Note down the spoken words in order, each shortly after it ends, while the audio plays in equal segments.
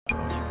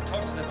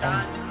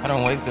I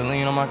don't waste the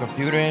lean on my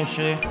computer and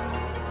shit.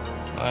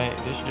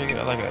 Like this shit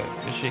got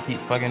this shit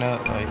keeps fucking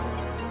up. Like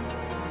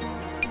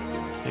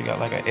it got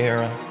like an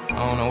error. I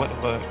don't know what the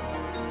fuck.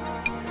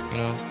 You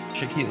know,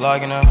 shit keep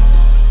logging out.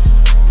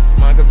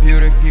 My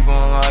computer keep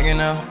on logging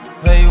out.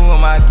 Pay you with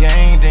my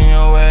gang, then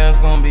your ass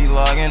gon' be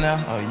logging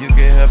out. Oh, you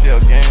can help your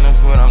gang,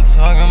 that's what I'm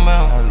talking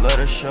about. I love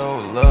to show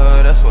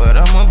love, that's what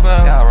I'm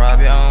about. Y'all rob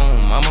your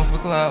own mama for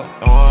clout.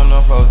 Don't want no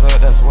foes up,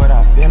 that's what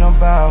I've been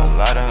about. A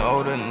lot of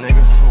older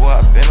niggas who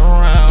I've been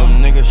around.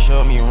 Them niggas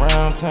showed me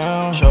around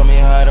town, showed me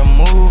how to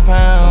move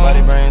pounds.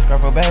 Somebody bring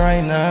Scarfo back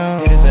right now.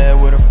 Hit his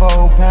ass with a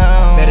 4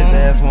 pound. Bet his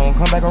ass won't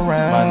come back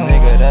around. My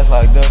nigga, that's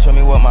like Dutch, show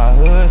me what my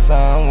hood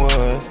sound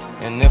was.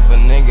 And if a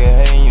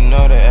nigga hate, you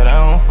know that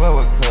I don't fuck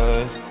with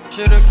cuz.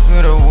 Shoulda,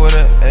 coulda,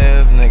 woulda,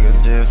 ass nigga,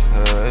 just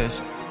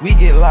hush. We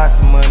get lots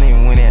of money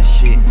when that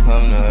shit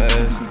come to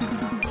us.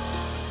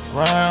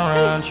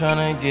 Round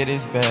tryna get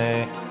his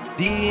bag.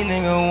 These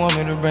niggas want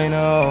me to bring the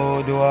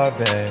whole Duwap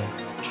back.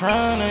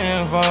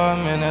 Tryna involve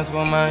me, that's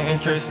what my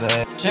interest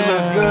at. She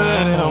look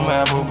good in them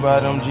apple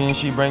bottom jeans,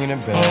 she bringing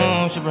it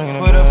back. She bringing it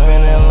Put up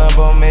in that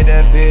Lambo, made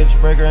that bitch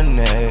break her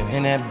neck.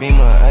 In that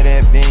Beamer of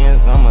that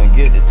Benz, I'ma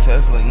get the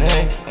Tesla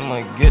next.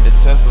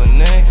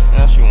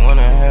 Now she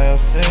wanna have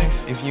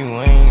sex. If you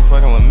ain't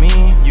fucking with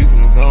me, you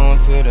can go on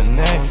to the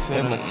next.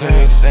 If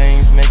material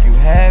things make you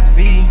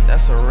happy,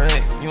 that's a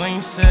wreck. You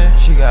ain't sad.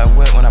 She got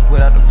wet when I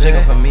put out the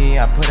jigger for me.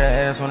 I put her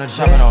ass on the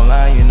shopping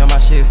online. You know my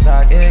shit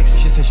stock X.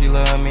 She said she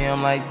love me.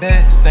 I'm like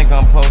that. Think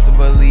I'm supposed to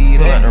believe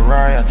that. Pull out the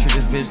Rari, I treat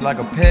this bitch like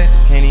a pet.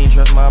 Can't even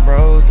trust my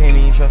bros. Can't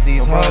even trust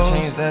these hoes.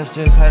 Change, that's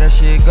just how that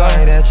shit go.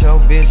 Sorry that your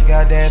bitch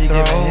got that she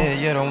throw. She give a hit,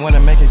 yeah, don't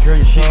wanna make it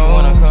curious. She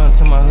wanna come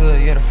to my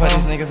hood, yeah, to fuck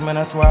these niggas, man.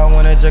 That's why I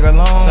wanna jug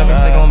along. 7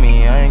 stick on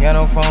me, I ain't got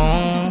no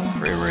phone.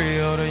 Free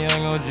Rio, the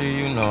young OG,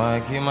 you know I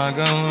keep my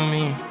gun with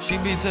me. She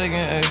be taking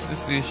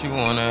ecstasy, she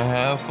wanna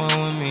have fun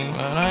with me.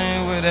 Man, I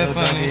ain't with that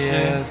funny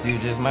shit. You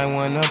just might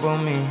want up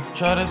on me.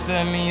 Try to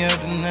set me up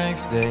the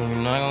next day, you're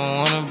not gonna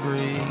wanna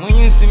breathe. When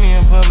you see me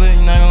in public,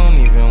 you're not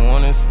gonna even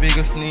wanna speak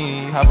or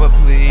sneeze. Cop a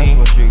plea, that's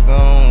what you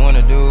gon'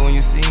 wanna do when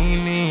you see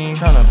me.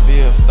 Tryna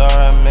be a star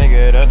and make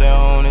it up there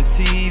on the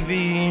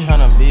TV.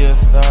 Tryna be a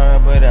star,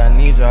 but I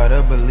need y'all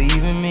to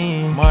believe in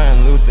me.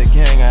 Martin Luther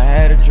King, I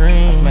had a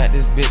dream. I smacked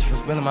this bitch for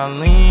spilling my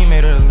lean.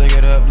 Made her lick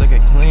it up, lick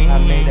it clean. I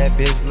made that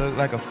bitch look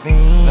like a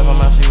fiend. Never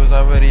mind, she was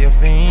already a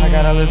fiend. I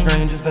got all this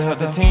green just to help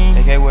the team.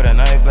 AK with a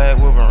night black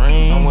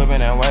Wolverine. I'm whipping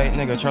that white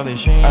nigga Charlie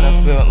Sheen. I done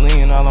spilled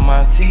lean all of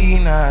my tea.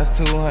 Now it's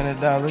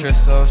 $200. Trish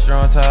so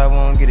strong, I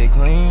won't get it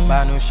clean.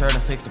 Buy a new shirt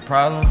and fix the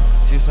problem.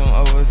 See some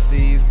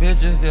overseas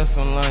bitches, just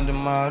some London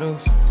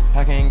models.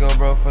 I can't go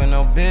broke for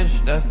no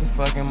bitch, that's the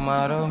fucking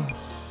motto.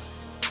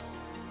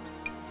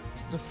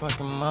 The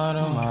fucking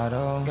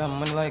motto. Got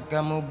money like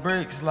I move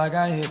bricks, like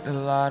I hit the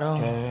lotto.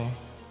 Okay.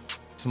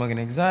 Smoking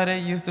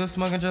exotic, you still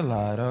smoking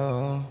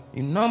gelato.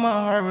 You know my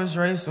heart was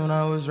racing when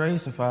I was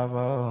racing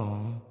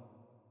 5-0.